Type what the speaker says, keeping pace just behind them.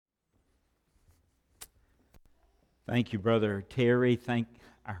Thank you, Brother Terry. Thank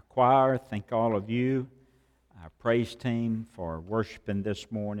our choir. Thank all of you, our praise team, for worshiping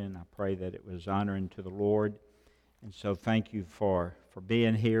this morning. I pray that it was honoring to the Lord. And so thank you for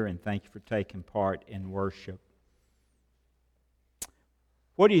being here, and thank you for taking part in worship.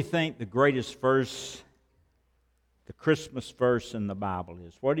 What do you think the greatest verse, the Christmas verse in the Bible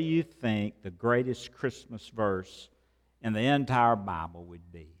is? What do you think the greatest Christmas verse in the entire Bible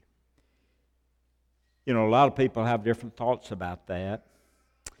would be? You know, a lot of people have different thoughts about that.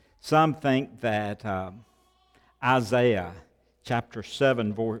 Some think that Isaiah chapter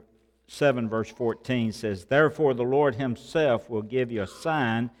 7, verse 14 says, "Therefore the Lord himself will give you a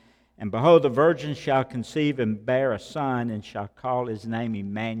sign, and behold, the virgin shall conceive and bear a son, and shall call his name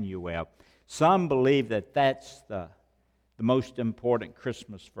Emmanuel." Some believe that that's the most important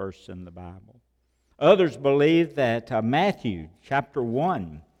Christmas verse in the Bible. Others believe that Matthew chapter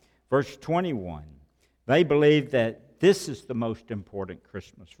 1, verse 21, they believe that this is the most important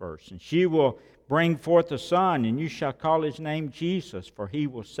Christmas verse. "And she will bring forth a son, and you shall call his name Jesus, for he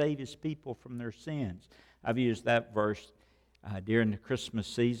will save his people from their sins." I've used that verse during the Christmas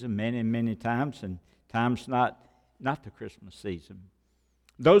season many, many times, and times not the Christmas season.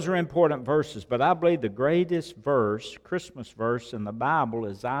 Those are important verses, but I believe the greatest verse, Christmas verse in the Bible,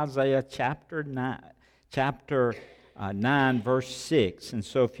 is Isaiah chapter 9, verse 6. And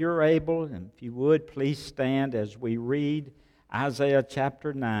so if you're able, and if you would, please stand as we read Isaiah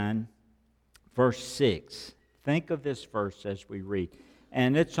chapter 9, verse 6. Think of this verse as we read.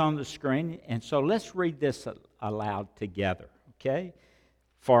 And it's on the screen, and so let's read this aloud together, okay?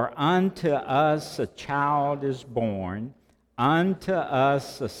 "For unto us a child is born, unto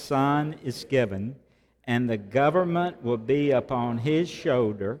us a son is given, and the government will be upon his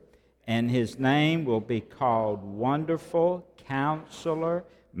shoulder, and his name will be called Wonderful, Counselor,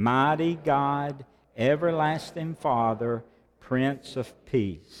 Mighty God, Everlasting Father, Prince of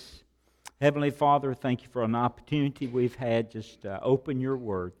Peace." Heavenly Father, thank you for an opportunity we've had just to open your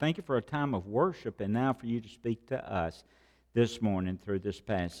word. Thank you for a time of worship, and now for you to speak to us this morning through this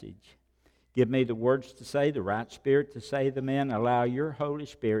passage. Give me the words to say, the right spirit to say them in. Allow your Holy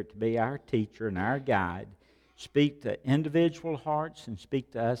Spirit to be our teacher and our guide. Speak to individual hearts and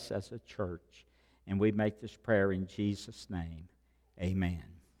speak to us as a church. And we make this prayer in Jesus' name. Amen.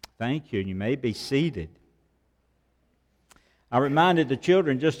 Thank you, and you may be seated. I reminded the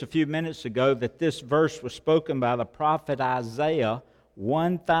children just a few minutes ago that this verse was spoken by the prophet Isaiah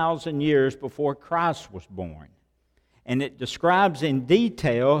 1,000 years before Christ was born. And it describes in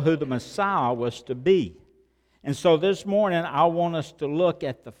detail who the Messiah was to be. And so this morning I want us to look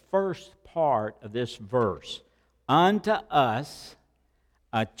at the first part of this verse. "Unto us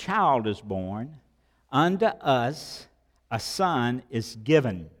a child is born, unto us a son is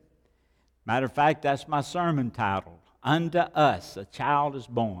given." Matter of fact, that's my sermon title. "Unto us a child is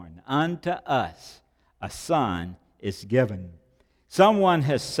born, unto us a son is given." Someone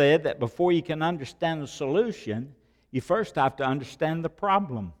has said that before you can understand the solution, you first have to understand the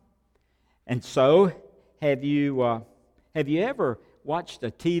problem. And so, have you ever watched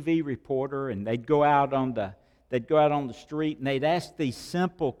a TV reporter, and they'd go out on the street and they'd ask these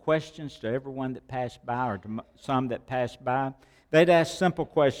simple questions to everyone that passed by, or to some that passed by? They'd ask simple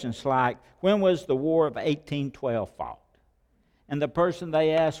questions like, "When was the War of 1812 fought?" And the person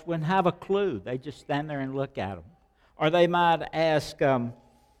they asked wouldn't have a clue. They'd just stand there and look at them. Or they might ask,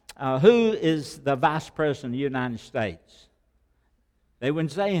 "Who is the Vice President of the United States?" They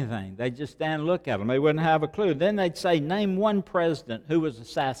wouldn't say anything. They'd just stand and look at them. They wouldn't have a clue. Then they'd say, "Name one president who was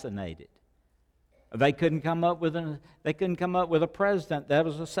assassinated." They couldn't come up with a president that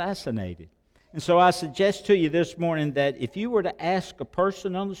was assassinated. And so I suggest to you this morning that if you were to ask a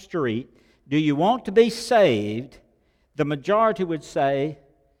person on the street, "Do you want to be saved?" the majority would say,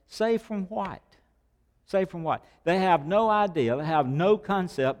 "Saved from what?" Saved from what? They have no idea. They have no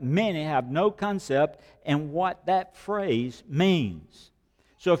concept. Many have no concept in what that phrase means.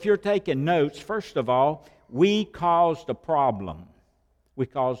 So if you're taking notes, first of all, we caused a problem. We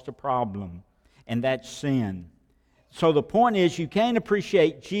caused a problem, and that's sin. So the point is, you can't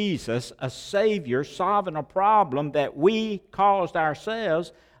appreciate Jesus, a Savior, solving a problem that we caused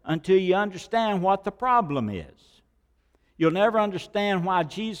ourselves until you understand what the problem is. You'll never understand why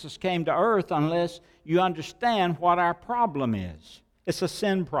Jesus came to earth unless you understand what our problem is. It's a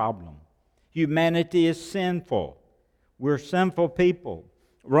sin problem. Humanity is sinful. We're sinful people.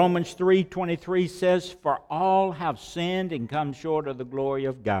 Romans 3:23 says, "For all have sinned and come short of the glory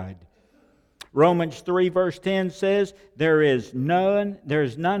of God." Romans 3 verse 10 says, there is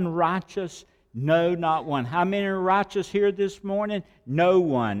none righteous, No, not one. How many are righteous here this morning? No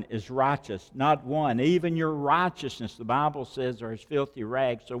one is righteous, not one. Even your righteousness, the Bible says, are as filthy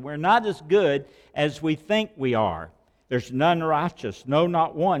rags. So we're not as good as we think we are. There's none righteous, no,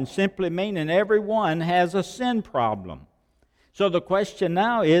 not one, simply meaning everyone has a sin problem. So the question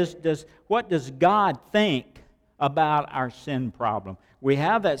now is, what does God think about our sin problem? We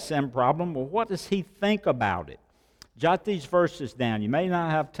have that sin problem. Well, what does He think about it? Jot these verses down. You may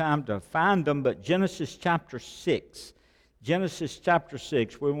not have time to find them, but Genesis chapter 6. Genesis chapter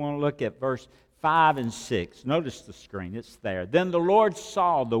 6, we want to look at verse 5 and 6. Notice the screen, it's there. Then the Lord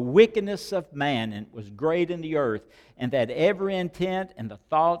saw the wickedness of man, and it was great in the earth, and that every intent and the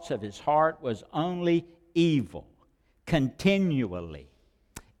thoughts of his heart was only evil, continually.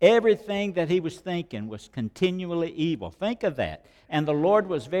 Everything that he was thinking was continually evil. Think of that. And the Lord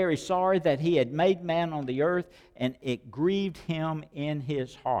was very sorry that He had made man on the earth, and it grieved Him in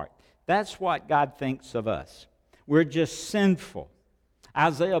His heart. That's what God thinks of us. We're just sinful.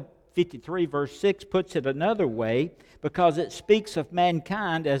 Isaiah 53 verse 6 puts it another way, because it speaks of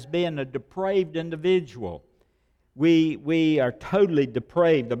mankind as being a depraved individual. We are totally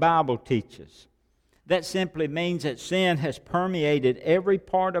depraved, the Bible teaches. That simply means that sin has permeated every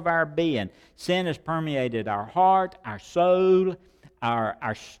part of our being. Sin has permeated our heart, our soul,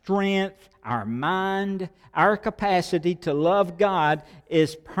 our strength, our mind. Our capacity to love God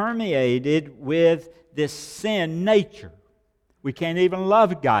is permeated with this sin nature. We can't even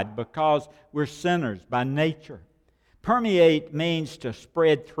love God because we're sinners by nature. Permeate means to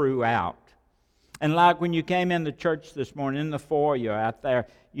spread throughout. And like when you came in the church this morning, in the foyer out there,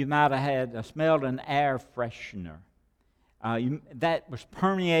 you might have smelled an air freshener. That was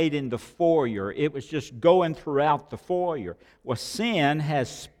permeating the foyer. It was just going throughout the foyer. Well, sin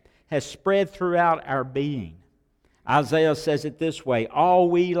has spread throughout our being. Isaiah says it this way: all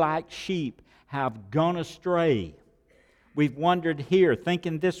we like sheep have gone astray. We've wandered here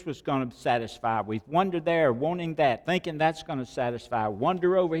thinking this was going to satisfy. We've wandered there wanting that, thinking that's going to satisfy.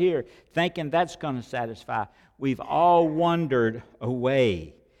 Wander over here thinking that's going to satisfy. We've all wandered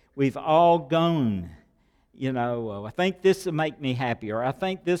away. We've all gone, I think this will make me happy, or I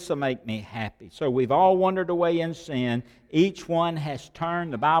think this will make me happy. So we've all wandered away in sin. Each one has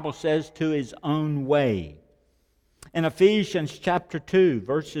turned, the Bible says, to his own way. In Ephesians chapter 2,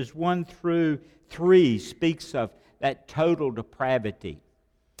 verses 1 through 3 speaks of that total depravity.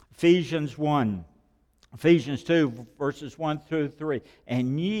 Ephesians 2, verses 1 through 3.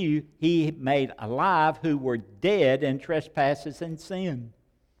 And you He made alive who were dead in trespasses and sin,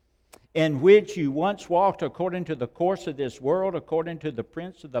 in which you once walked according to the course of this world, according to the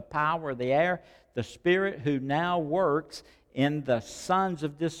prince of the power of the air, the spirit who now works in the sons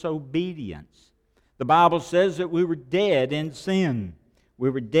of disobedience. The Bible says that we were dead in sin. We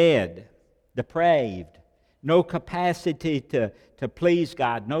were dead, depraved. No capacity to please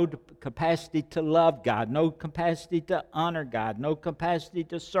God, no capacity to love God, no capacity to honor God, no capacity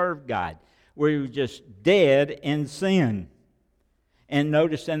to serve God. We were just dead in sin. And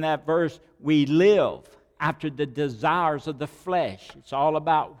notice in that verse, we live after the desires of the flesh. It's all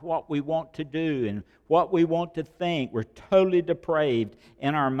about what we want to do and what we want to think. We're totally depraved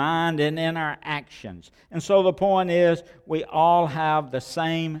in our mind and in our actions. And so the point is, we all have the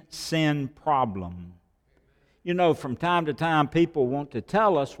same sin problem. From time to time, people want to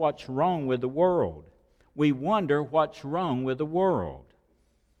tell us what's wrong with the world. We wonder what's wrong with the world.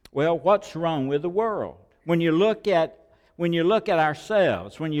 Well, what's wrong with the world? When you look at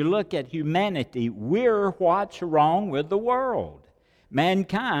ourselves, when you look at humanity, we're what's wrong with the world.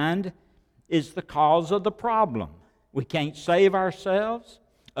 Mankind is the cause of the problem. We can't save ourselves.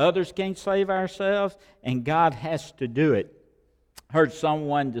 Others can't save ourselves, and God has to do it.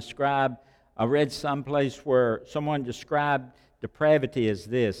 I read someplace where someone described depravity as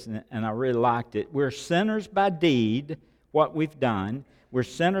this, and I really liked it. We're sinners by deed, what we've done. We're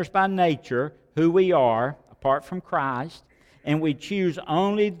sinners by nature, who we are, apart from Christ. And we choose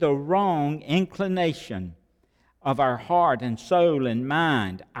only the wrong inclination of our heart and soul and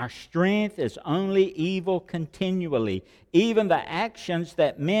mind. Our strength is only evil continually. Even the actions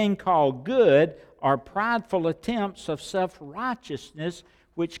that men call good are prideful attempts of self-righteousness,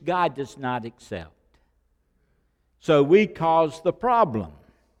 which God does not accept. So we caused the problem.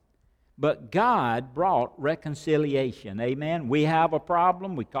 But God brought reconciliation. Amen? We have a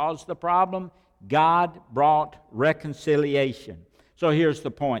problem. We caused the problem. God brought reconciliation. So here's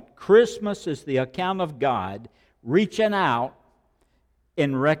the point. Christmas is the account of God reaching out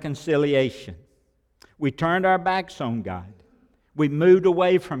in reconciliation. We turned our backs on God. We moved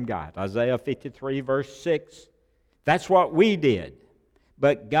away from God. Isaiah 53 verse 6. That's what we did.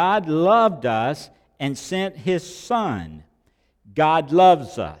 but God loved us and sent His Son. God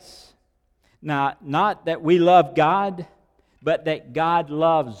loves us. Now, not that we love God, but that God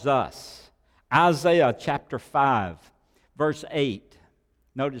loves us. Isaiah chapter 5, verse 8.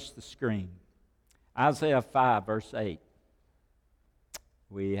 Notice the screen. Isaiah 5, verse 8.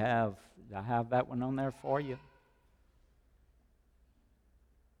 I have that one on there for you.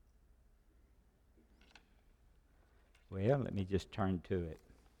 Well, let me just turn to it.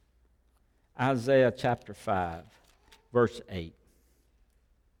 Isaiah chapter 5, verse 8.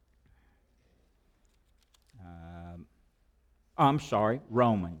 I'm sorry,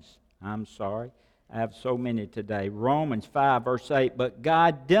 Romans. I'm sorry. I have so many today. Romans 5, verse 8. But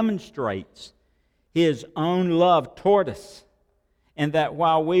God demonstrates His own love toward us, and that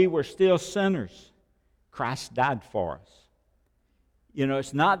while we were still sinners, Christ died for us. You know,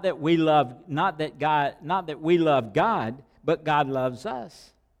 it's not that we love God, but God loves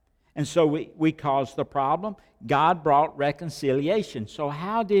us. And so we caused the problem. God brought reconciliation. So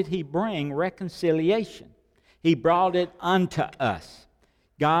how did He bring reconciliation? He brought it unto us.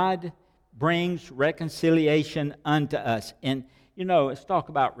 God brings reconciliation unto us. And, you know, let's talk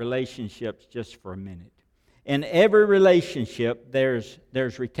about relationships just for a minute. In every relationship, there's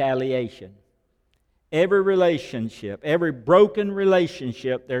retaliation. Every relationship, every broken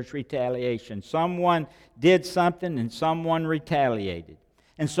relationship, there's retaliation. Someone did something and someone retaliated.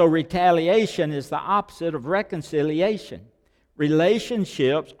 And so retaliation is the opposite of reconciliation.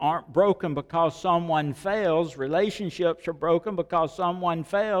 Relationships aren't broken because someone fails. Relationships are broken because someone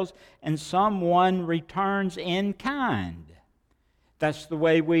fails and someone returns in kind. That's the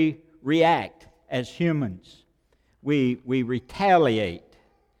way we react as humans. We retaliate.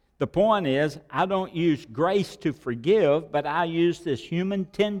 The point is, I don't use grace to forgive, but I use this human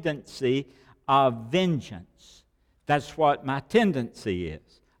tendency of vengeance. That's what my tendency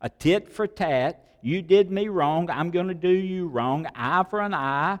is. A tit for tat. You did me wrong, I'm going to do you wrong. Eye for an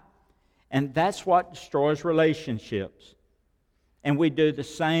eye. And that's what destroys relationships. And we do the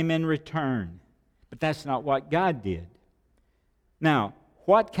same in return. But that's not what God did. Now,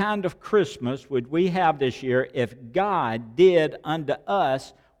 what kind of Christmas would we have this year if God did unto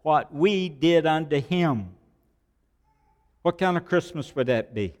us what we did unto Him? What kind of Christmas would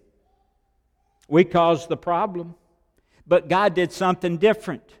that be? We caused the problem, but God did something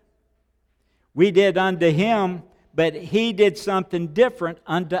different. We did unto Him, but He did something different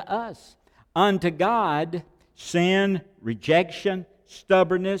unto us. Unto God, sin, rejection,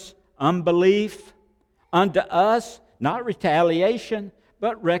 stubbornness, unbelief. Unto us, not retaliation,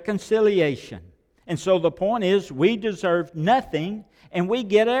 but reconciliation. And so the point is, we deserve nothing, and we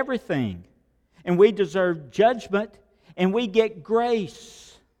get everything. And we deserve judgment, and we get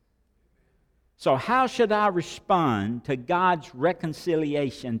grace. So how should I respond to God's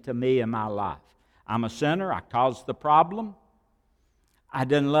reconciliation to me in my life? I'm a sinner. I caused the problem. I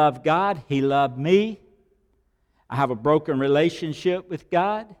didn't love God. He loved me. I have a broken relationship with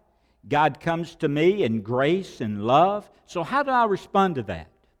God. God comes to me in grace and love. So how do I respond to that?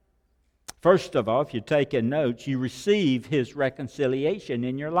 First of all, if you're taking notes, you receive His reconciliation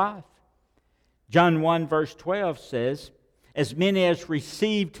in your life. John 1 verse 12 says, as many as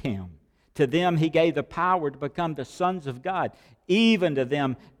received Him, to them He gave the power to become the sons of God, even to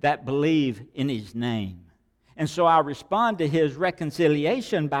them that believe in His name. And so I respond to His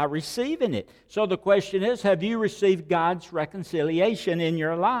reconciliation by receiving it. So the question is, have you received God's reconciliation in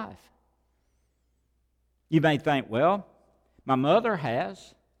your life? You may think, well, my mother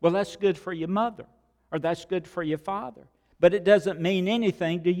has. Well, that's good for your mother, or that's good for your father. But it doesn't mean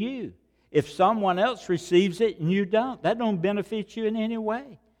anything to you. If someone else receives it and you don't, that don't benefit you in any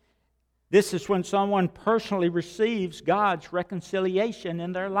way. This is when someone personally receives God's reconciliation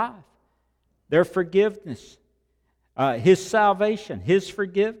in their life, their forgiveness, His salvation, His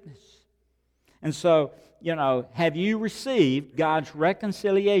forgiveness. And so, you know, have you received God's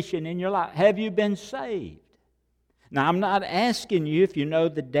reconciliation in your life? Have you been saved? Now, I'm not asking you if you know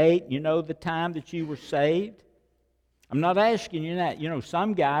the date, you know the time that you were saved. I'm not asking you that. You know,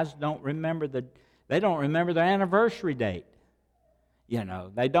 some guys don't remember their anniversary date. You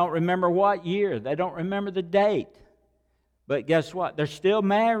know, they don't remember what year. They don't remember the date. But guess what? They're still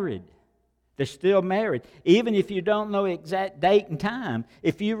married. They're still married. Even if you don't know exact date and time,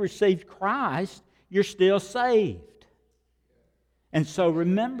 if you received Christ, you're still saved. And so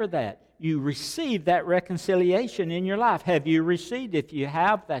remember that. You receive that reconciliation in your life. Have you received it? If you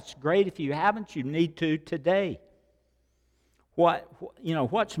have, that's great. If you haven't, you need to today.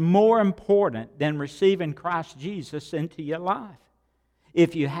 What's more important than receiving Christ Jesus into your life?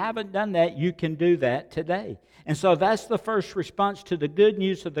 If you haven't done that, you can do that today. And so that's the first response to the good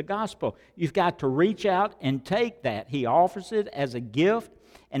news of the gospel. You've got to reach out and take that. He offers it as a gift,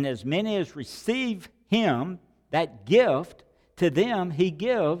 and as many as receive Him, that gift, to them He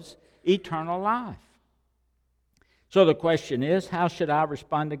gives eternal life. So the question is, how should I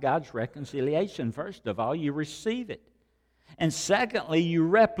respond to God's reconciliation? First of all, you receive it. And secondly, you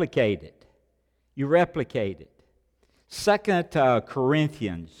replicate it. You replicate it. 2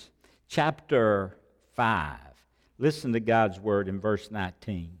 Corinthians chapter 5. Listen to God's word in verse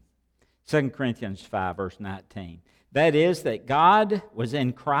 19. 2 Corinthians 5, verse 19. That is, that God was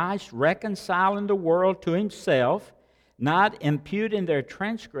in Christ reconciling the world to Himself, not imputing their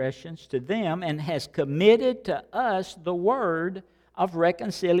transgressions to them, and has committed to us the word of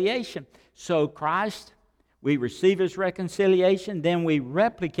reconciliation. So Christ, we receive His reconciliation, then we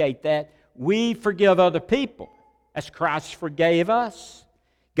replicate that. We forgive other people as Christ forgave us.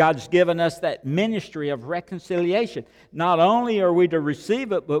 God's given us that ministry of reconciliation. Not only are we to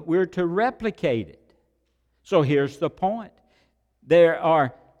receive it, but we're to replicate it. So here's the point. There's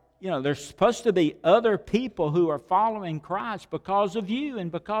supposed to be other people who are following Christ because of you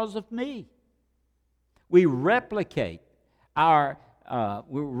and because of me. We replicate our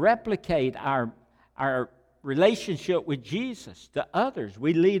relationship with Jesus to others.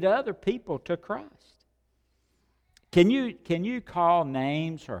 We lead other people to Christ. Can you call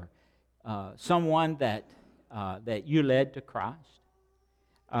names or someone that you led to Christ?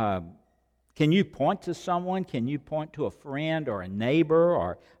 Can you point to someone? Can you point to a friend or a neighbor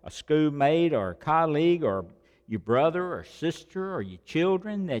or a schoolmate or a colleague or your brother or sister or your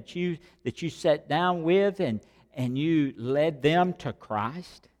children that you sat down with and you led them to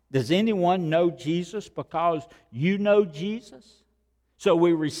Christ? Does anyone know Jesus because you know Jesus? So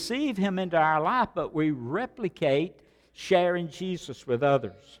we receive Him into our life, but we replicate sharing Jesus with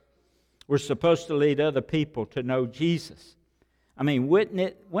others. We're supposed to lead other people to know Jesus. I mean,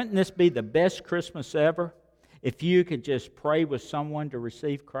 wouldn't this be the best Christmas ever if you could just pray with someone to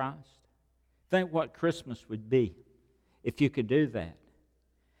receive Christ? Think what Christmas would be if you could do that.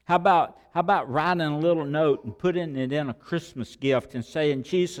 How about writing a little note and putting it in a Christmas gift and saying,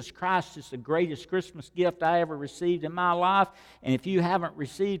 Jesus Christ is the greatest Christmas gift I ever received in my life, and if you haven't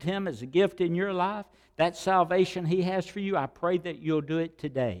received Him as a gift in your life, that salvation He has for you, I pray that you'll do it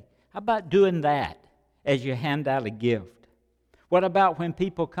today. How about doing that as you hand out a gift? What about when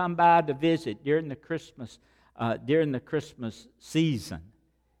people come by to visit during the Christmas season?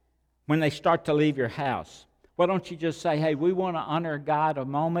 When they start to leave your house, why don't you just say, hey, we want to honor God a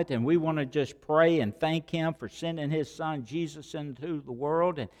moment, and we want to just pray and thank Him for sending His Son Jesus into the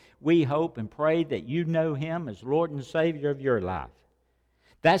world, and we hope and pray that you know Him as Lord and Savior of your life.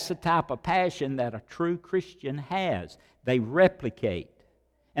 That's the type of passion that a true Christian has. They replicate.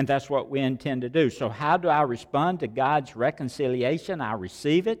 And that's what we intend to do. So how do I respond to God's reconciliation? I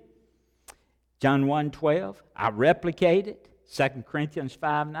receive it. John 1:12. I replicate it. 2 Corinthians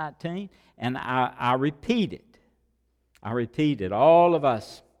 5:19. And I repeat it. I repeat it. All of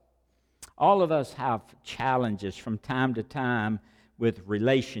us have challenges from time to time with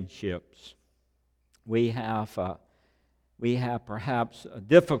relationships. We have perhaps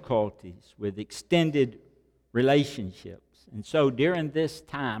difficulties with extended relationships. And so during this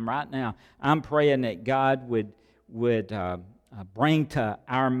time right now, I'm praying that God would bring to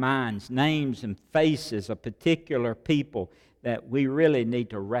our minds names and faces of particular people that we really need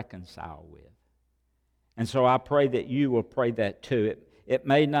to reconcile with. And so I pray that you will pray that too. It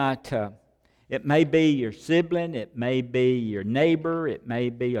may be your sibling, it may be your neighbor, it may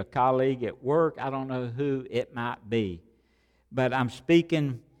be a colleague at work. I don't know who it might be. But I'm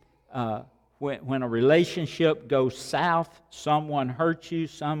speaking when a relationship goes south, someone hurt you,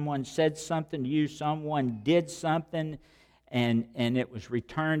 someone said something to you, someone did something, and it was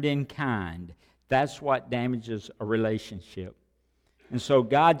returned in kind. That's what damages a relationship. And so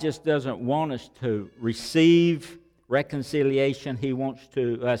God just doesn't want us to receive reconciliation. He wants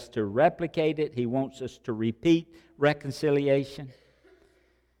us to replicate it. He wants us to repeat reconciliation.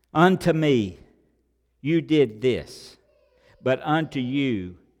 Unto me, you did this, but unto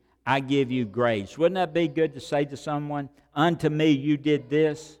you, I give you grace. Wouldn't that be good to say to someone? Unto me, you did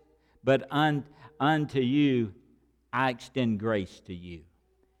this, but unto you, I extend grace to you.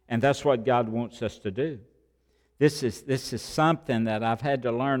 And that's what God wants us to do. This is something that I've had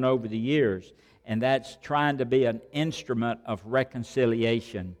to learn over the years, and that's trying to be an instrument of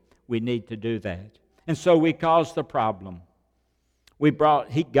reconciliation. We need to do that. And so we caused the problem.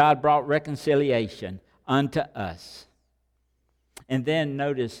 God brought reconciliation unto us. And then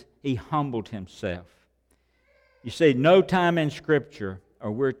notice, He humbled Himself. You see, no time in Scripture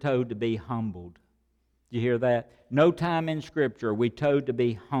are we told to be humbled. Do you hear that? No time in Scripture are we told to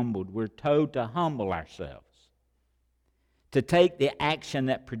be humbled. We're told to humble ourselves, to take the action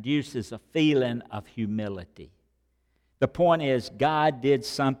that produces a feeling of humility. The point is, God did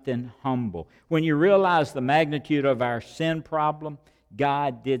something humble. When you realize the magnitude of our sin problem,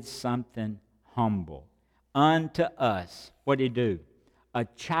 God did something humble. Unto us, what did He do? A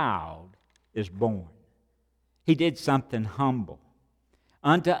child is born. He did something humble.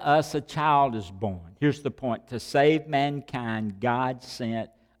 Unto us a child is born. Here's the point. To save mankind, God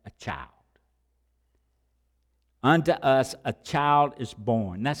sent a child. Unto us a child is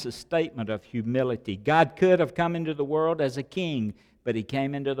born. That's a statement of humility. God could have come into the world as a king, but He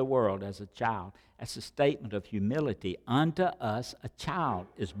came into the world as a child. That's a statement of humility. Unto us a child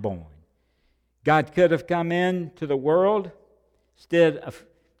is born. God could have come into the world instead of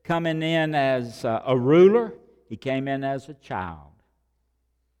coming in as a ruler. He came in as a child.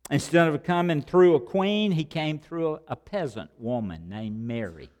 Instead of coming through a queen, He came through a peasant woman named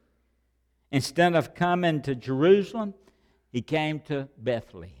Mary. Instead of coming to Jerusalem, He came to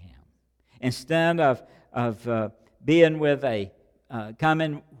Bethlehem. Instead of being with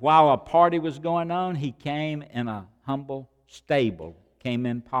coming while a party was going on, He came in a humble stable, came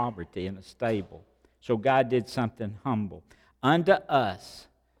in poverty in a stable. So God did something humble. Unto us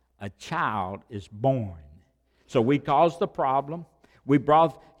a child is born. So we caused the problem.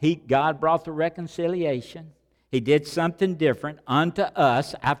 God brought the reconciliation. He did something different unto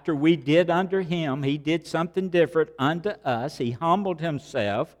us. After we did unto Him, He did something different unto us. He humbled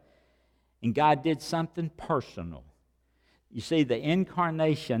Himself, and God did something personal. You see, the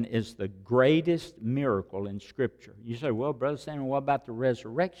incarnation is the greatest miracle in Scripture. You say, well, Brother Samuel, what about the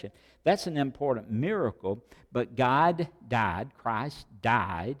resurrection? That's an important miracle, but God died, Christ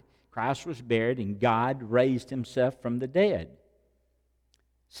died, Christ was buried, and God raised Himself from the dead.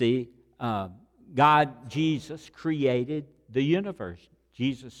 See, God, Jesus, created the universe.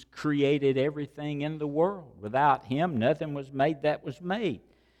 Jesus created everything in the world. Without Him, nothing was made that was made.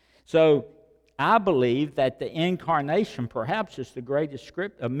 So, I believe that the incarnation perhaps is the greatest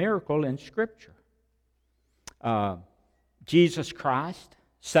miracle in Scripture. Jesus Christ,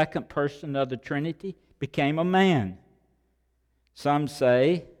 second person of the Trinity, became a man. Some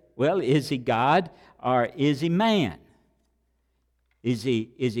say, well, is He God or is He man? Is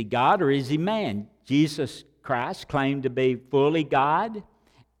he God or is He man? Jesus Christ claimed to be fully God,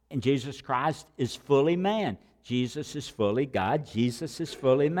 and Jesus Christ is fully man. Jesus is fully God. Jesus is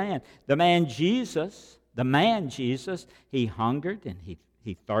fully man. The man Jesus, He hungered and he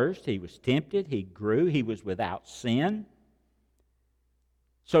thirsted. He was tempted. He grew. He was without sin.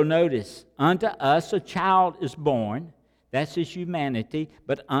 So notice, unto us a child is born. That's His humanity.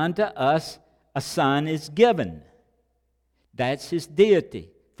 But unto us a son is given. That's His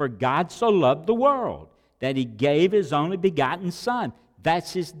deity. For God so loved the world that He gave His only begotten Son.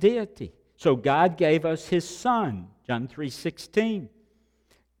 That's His deity. So God gave us His Son. John 3:16.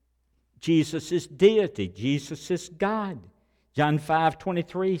 Jesus is deity. Jesus is God. John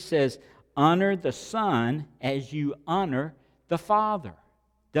 5:23 says, honor the Son as you honor the Father.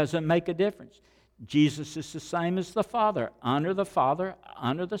 Doesn't make a difference. Jesus is the same as the Father. Honor the Father,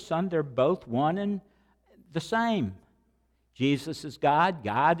 honor the Son. They're both one and the same. Jesus is God.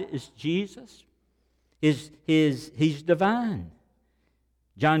 God is Jesus. He's divine.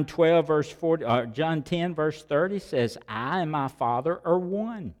 John 10 verse 30 says, I and my Father are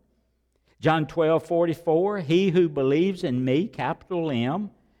one. John 12:44, he who believes in me, capital M,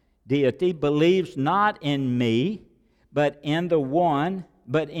 deity, believes not in me, but in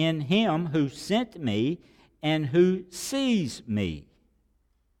Him who sent me and who sees me.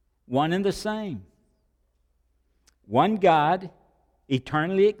 One and the same. One God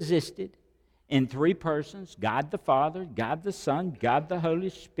eternally existed in three persons, God the Father, God the Son, God the Holy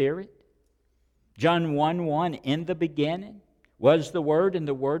Spirit. John 1:1, in the beginning was the Word, and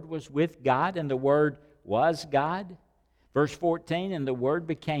the Word was with God, and the Word was God. Verse 14, and the Word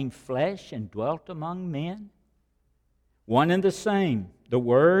became flesh and dwelt among men. One and the same, the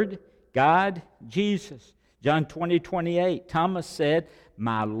Word, God, Jesus. John 20:28, Thomas said,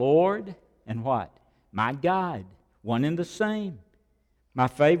 my Lord, and what? My God. One and the same. My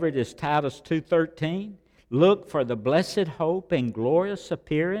favorite is Titus 2:13. Look for the blessed hope and glorious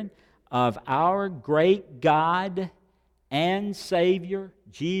appearing of our great God and Savior,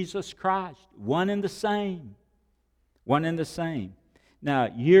 Jesus Christ. One and the same. One and the same. Now,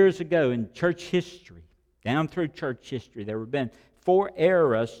 years ago in church history, down through church history, there have been 4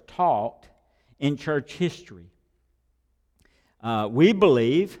 eras taught in church history. We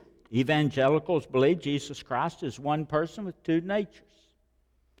believe Evangelicals believe Jesus Christ is one person with two natures.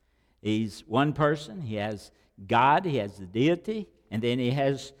 He's one person. He has God, he has the deity, and then he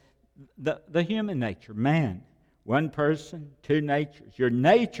has the human nature, man. One person, two natures. Your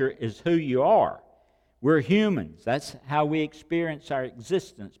nature is who you are. We're humans. That's how we experience our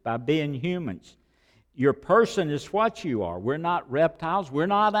existence, by being humans. Your person is what you are. We're not reptiles. We're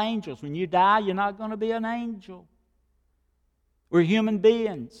not angels. When you die, you're not going to be an angel. We're human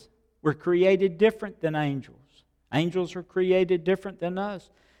beings. We're created different than angels. Angels are created different than us.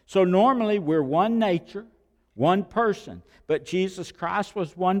 So normally we're one nature, one person. But Jesus Christ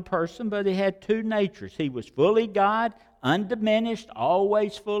was one person, but he had two natures. He was fully God, undiminished,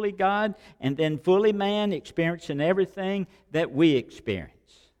 always fully God, and then fully man, experiencing everything that we experience.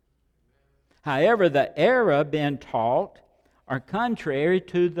 However, the error being taught are contrary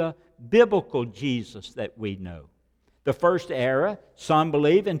to the biblical Jesus that we know. The first error, some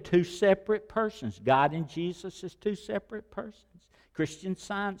believe in two separate persons. God and Jesus is two separate persons. Christian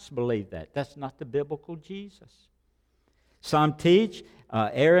Science believe that. That's not the biblical Jesus. Some teach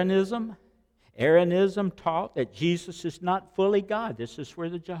Arianism. Arianism taught that Jesus is not fully God. This is where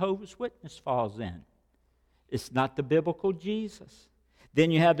the Jehovah's Witness falls in. It's not the biblical Jesus. Then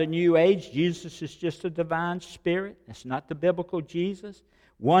you have the New Age. Jesus is just a divine spirit. That's not the biblical Jesus.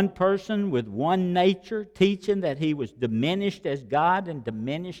 One person with one nature, teaching that he was diminished as God and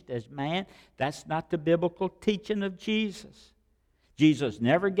diminished as man. That's not the biblical teaching of Jesus. Jesus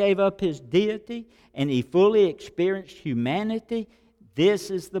never gave up his deity, and he fully experienced humanity. This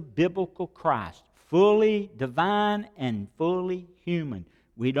is the biblical Christ, fully divine and fully human.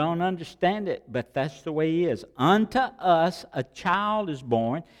 We don't understand it, but that's the way he is. Unto us a child is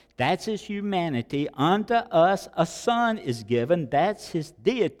born. That's his humanity. Unto us a son is given. That's his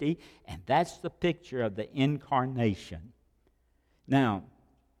deity, and that's the picture of the incarnation. Now,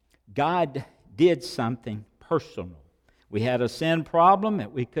 God did something personal. We had a sin problem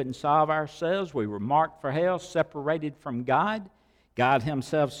that we couldn't solve ourselves. We were marked for hell, separated from God. God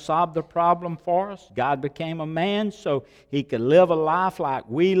himself solved the problem for us. God became a man so he could live a life like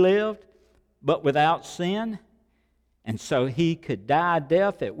we lived, but without sin. And so he could die a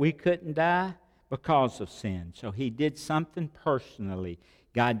death that we couldn't die because of sin. So he did something personally.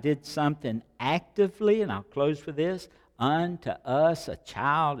 God did something actively, and I'll close with this. Unto us a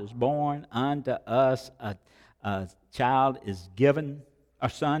child is born. Unto us a child is given. A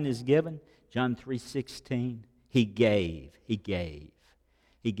son is given. John 3:16. He gave.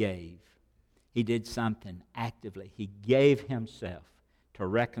 He did something actively. He gave himself to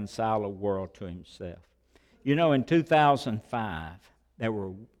reconcile the world to himself. You know, in 2005, there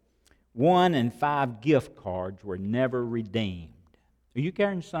were 1 in 5 gift cards were never redeemed. Are you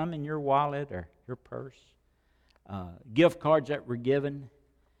carrying some in your wallet or your purse? Gift cards that were given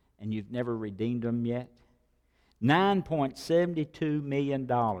and you've never redeemed them yet? $9.72 million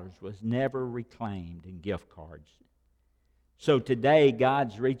was never reclaimed in gift cards. So today,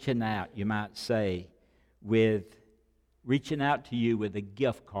 God's reaching out, you might say, reaching out to you with a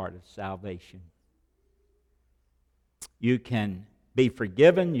gift card of salvation. You can be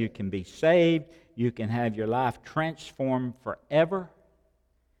forgiven, you can be saved, you can have your life transformed forever.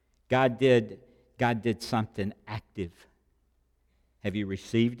 God did something active. Have you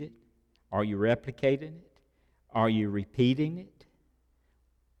received it? Are you replicating it? Are you repeating it?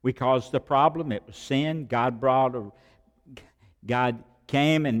 We caused the problem. It was sin. God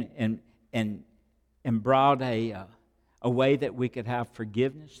came and brought a way that we could have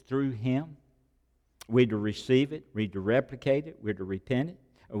forgiveness through him. We're to receive it. We're to replicate it. We're to repent it.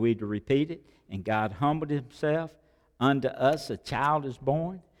 Or we're to repeat it. And God humbled himself. Unto us a child is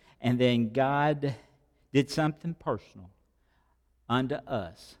born. And then God did something personal. Unto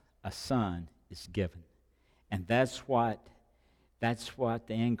us a son is given. And that's what the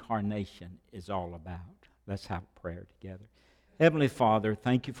incarnation is all about. Let's have a prayer together. Heavenly Father,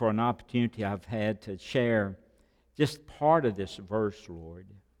 thank you for an opportunity I've had to share just part of this verse, Lord.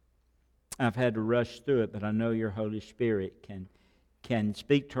 I've had to rush through it, but I know your Holy Spirit can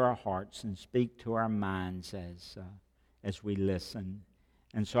speak to our hearts and speak to our minds as we listen.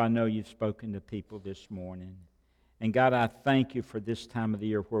 And so I know you've spoken to people this morning. And God, I thank you for this time of the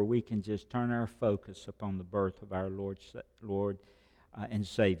year where we can just turn our focus upon the birth of our Lord and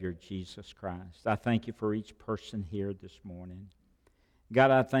Savior, Jesus Christ. I thank you for each person here this morning.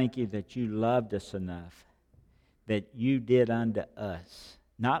 God, I thank you that you loved us enough, that you did unto us,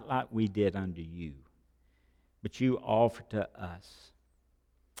 not like we did unto you, but you offered to us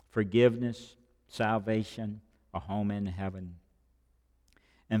forgiveness, salvation, a home in heaven.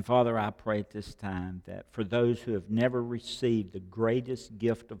 And Father, I pray at this time that for those who have never received the greatest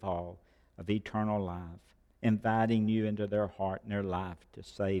gift of all, of eternal life, inviting you into their heart and their life to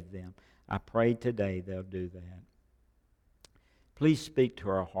save them, I pray today they'll do that. Please speak to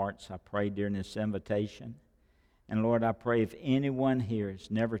our hearts, I pray, during this invitation. And Lord, I pray if anyone here has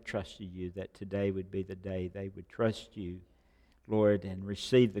never trusted you, that today would be the day they would trust you, Lord, and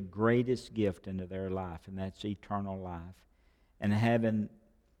receive the greatest gift into their life, and that's eternal life, and having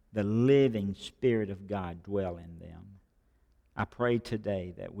the living Spirit of God dwell in them. I pray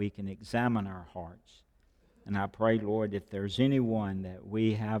today that we can examine our hearts. And I pray, Lord, if there's anyone that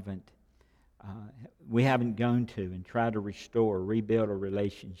we haven't gone to and tried to restore, rebuild a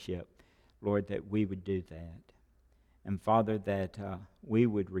relationship, Lord, that we would do that. And Father, that we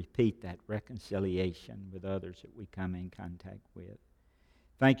would repeat that reconciliation with others that we come in contact with.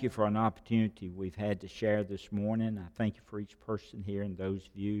 Thank you for an opportunity we've had to share this morning. I thank you for each person here and those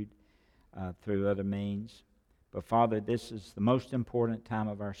viewed through other means. But Father, this is the most important time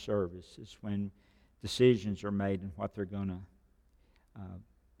of our service. It's when decisions are made and what they're going to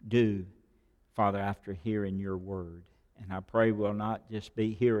do, Father, after hearing your word. And I pray we'll not just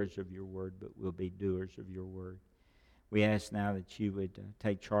be hearers of your word, but we'll be doers of your word. We ask now that you would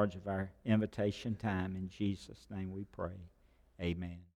take charge of our invitation time. In Jesus' name we pray. Amen.